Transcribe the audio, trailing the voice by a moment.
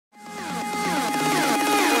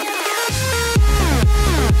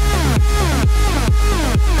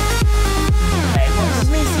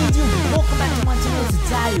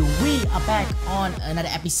another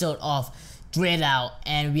episode of DreadOut,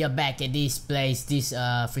 and we are back at this place, this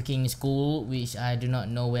freaking school, which I do not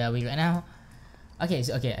know where we are right now. Okay,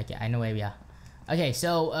 so okay, I know where we are. Okay,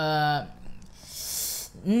 so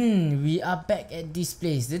we are back at this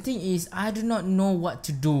place. The thing is, I do not know what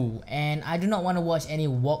to do, and I do not want to watch any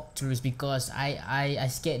walkthroughs because I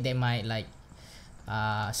scared they might like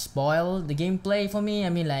spoil the gameplay for me. I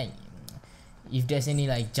mean, like, if there's any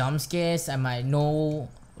like jump scares, I might know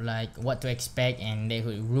like what to expect, and they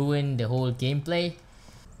would ruin the whole gameplay.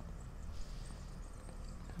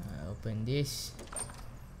 Open this.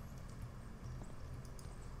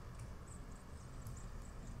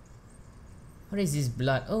 What is this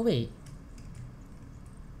blood? Oh wait,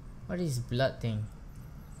 what is this blood thing?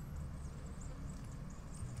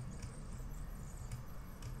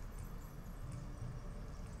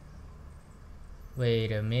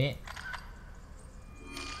 Wait a minute.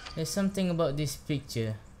 There's something about this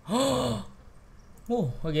picture. Oh,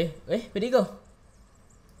 okay. Where'd it go?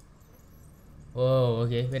 Whoa,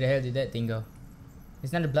 okay. Where the hell did that thing go?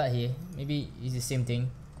 There's not a blood here. Maybe it's the same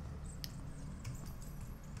thing.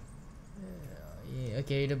 Yeah,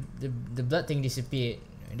 okay. The blood thing disappeared.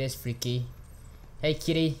 That's freaky. Hey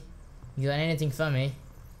kitty, you got anything for me?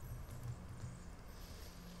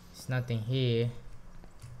 There's nothing here.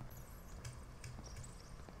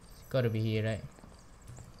 It's gotta be here, right?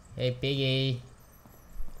 Hey piggy.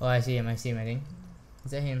 Oh, I see him, I think.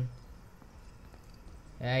 Is that him?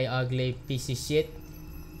 Hey ugly piece of shit.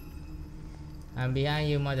 I'm behind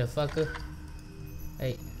you, motherfucker.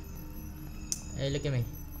 Hey. Hey, look at me.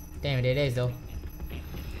 Damn, there it is though.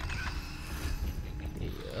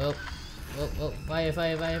 Oh, fire.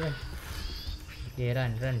 Okay,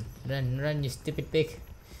 run, you stupid pig.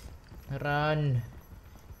 Run.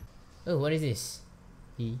 Oh, what is this?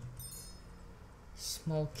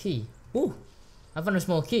 Small key. Ooh, I found a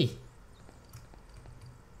small key.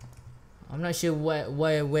 I'm not sure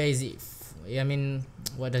where is it. I mean,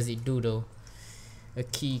 what does it do though? A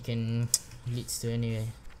key can leads to anywhere.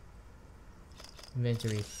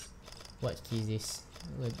 Inventory. What key is this?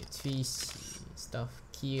 Look at three stuff.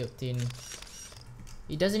 Key obtained.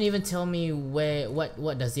 It doesn't even tell me what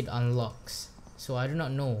does it unlocks. So I do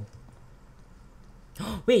not know.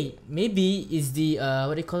 Wait, maybe it's the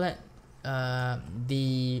what do you call that?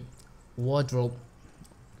 The wardrobe.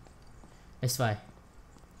 Let's try.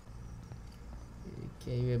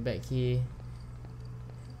 Okay, we're back here.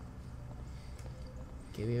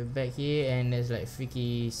 And there's like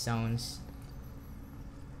freaky sounds.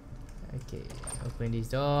 Okay, open this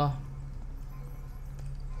door.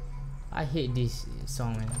 I hate this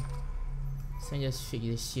song, man. Someone just freak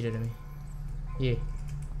the shit out of me. Yeah.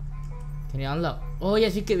 Can you unlock? Oh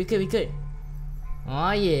yes, we could.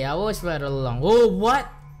 Oh yeah, I was right all along. Oh,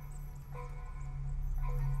 what?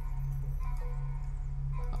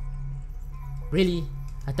 Really?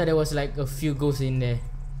 I thought there was like a few ghosts in there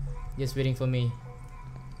just waiting for me.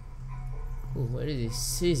 Oh, what is this?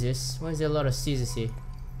 Scissors? Why is there a lot of scissors here?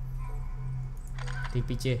 Take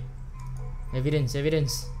picture.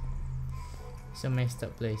 Evidence. Some messed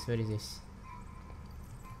up place. What is this?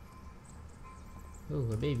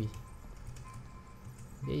 Oh, a baby.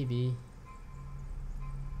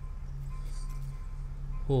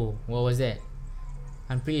 Oh, what was that?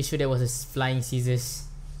 I'm pretty sure that was a flying scissors.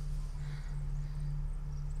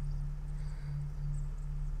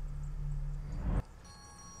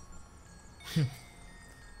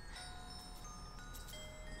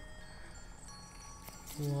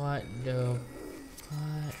 What the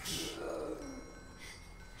fudge?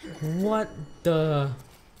 What the?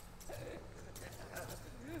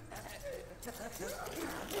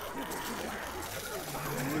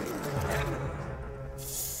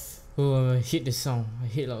 Oh, I hate the sound. I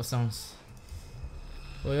hate loud sounds.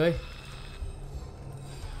 Oi.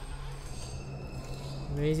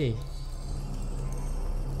 Where is he?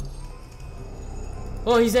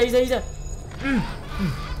 Oh, he's there.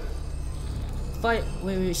 Fight.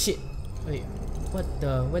 Wait, shit. Wait, what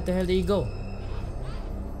the? Where the hell did he go?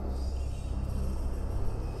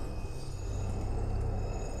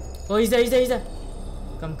 Oh, he's there.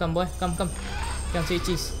 Come, boy. Come, say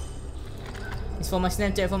cheese. It's for my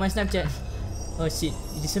Snapchat. Oh shit,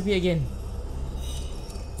 it disappeared again.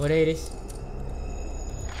 Oh, there it is.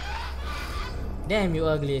 Damn, you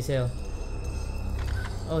ugly as hell.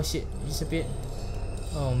 Oh shit, it disappeared.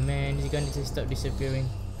 Oh man, this guy needs to stop disappearing.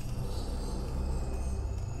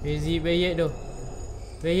 Where is he? Where yet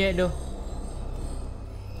though?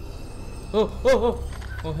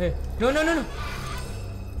 Oh hey. No.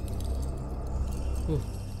 Ooh.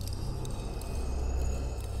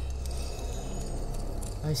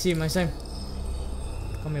 I see my son.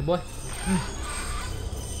 Come here, boy.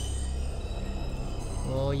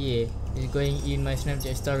 Oh yeah, it's going in my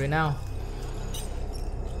Snapchat story now.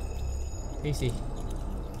 You see?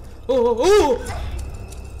 Oh, oh, oh!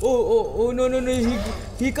 Oh, oh, oh, no, no, no,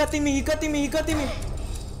 he cutting me, he cutting me, he cutting me.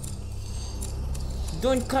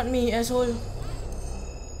 Don't cut me, asshole.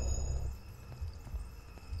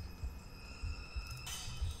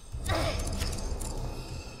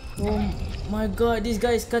 Oh my god, this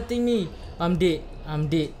guy is cutting me. I'm dead, I'm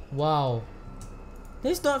dead. Wow.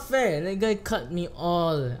 That's not fair, that guy cut me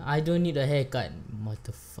all. I don't need a haircut,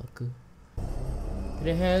 motherfucker. Where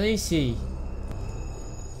the hell is he?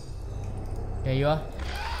 There you are.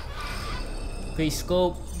 Quick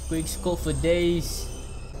scope for days.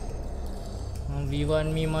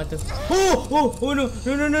 1v1 me, mother. Oh, oh, oh no,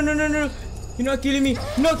 no, no, no, no, no, no. You're not killing me,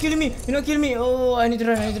 you're not killing me, you're not killing me. Oh, I need to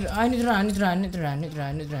run, I need to run, I need to run, I need to run, I need to run, I need to run,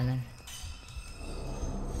 I need to run.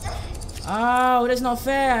 Oh, that's not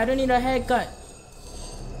fair. I don't need a haircut.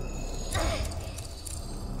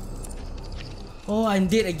 Oh, I'm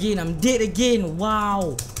dead again. I'm dead again.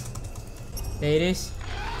 Wow. There it is.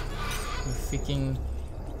 You freaking...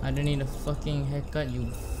 I don't need a fucking haircut,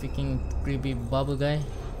 you freaking creepy bubble guy.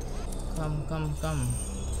 Come, come, come.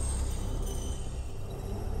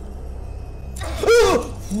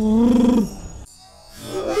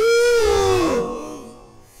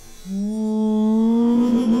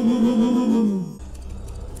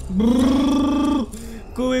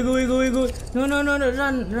 Go away, go away, go away, go away. No, no, no, no,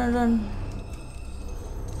 run, run, run.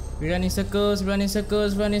 We run in circles, run in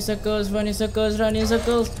circles, run in circles, run in circles, run in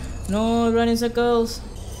circles. No, run in circles.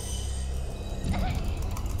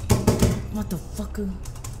 Motherfucker.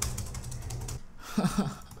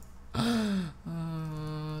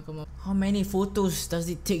 Come on. How many photos does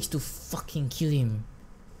it take to fucking kill him?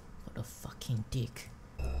 What a fucking dick.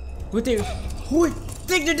 Wait,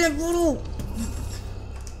 take the damn photo!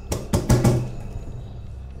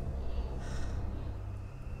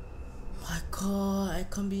 My god, I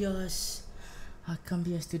can't be asked. I can't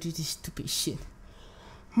be asked to do this stupid shit.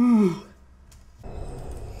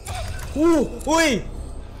 Oh, oi!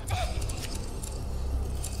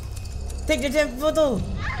 Take the damn photo!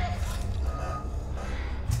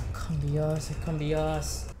 Can't be asked, I can't be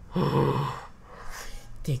asked.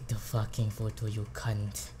 Take the fucking photo, you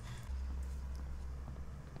cunt.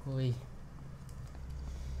 Oi.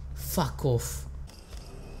 Fuck off.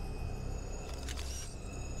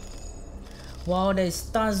 Wow, there's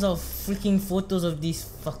tons of freaking photos of this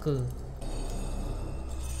fucker.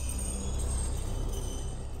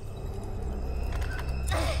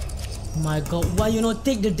 My god, why you not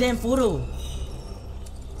take the damn photo?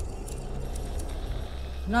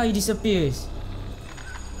 Now he disappears.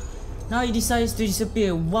 Now he decides to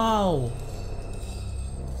disappear. Wow.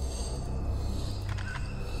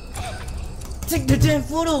 Take the damn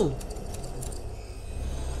photo.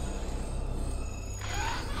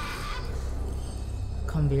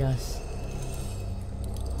 Can't be us.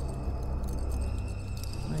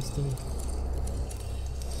 Nice day.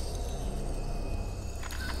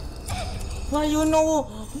 Why you know?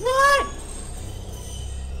 What?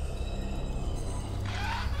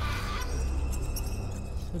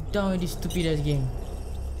 So down with this stupid ass game.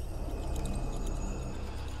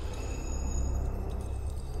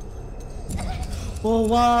 Oh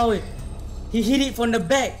wow! He hit it from the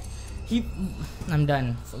back. I'm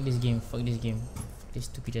done. Fuck this game. Fuck this game. Fuck this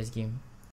stupid ass game.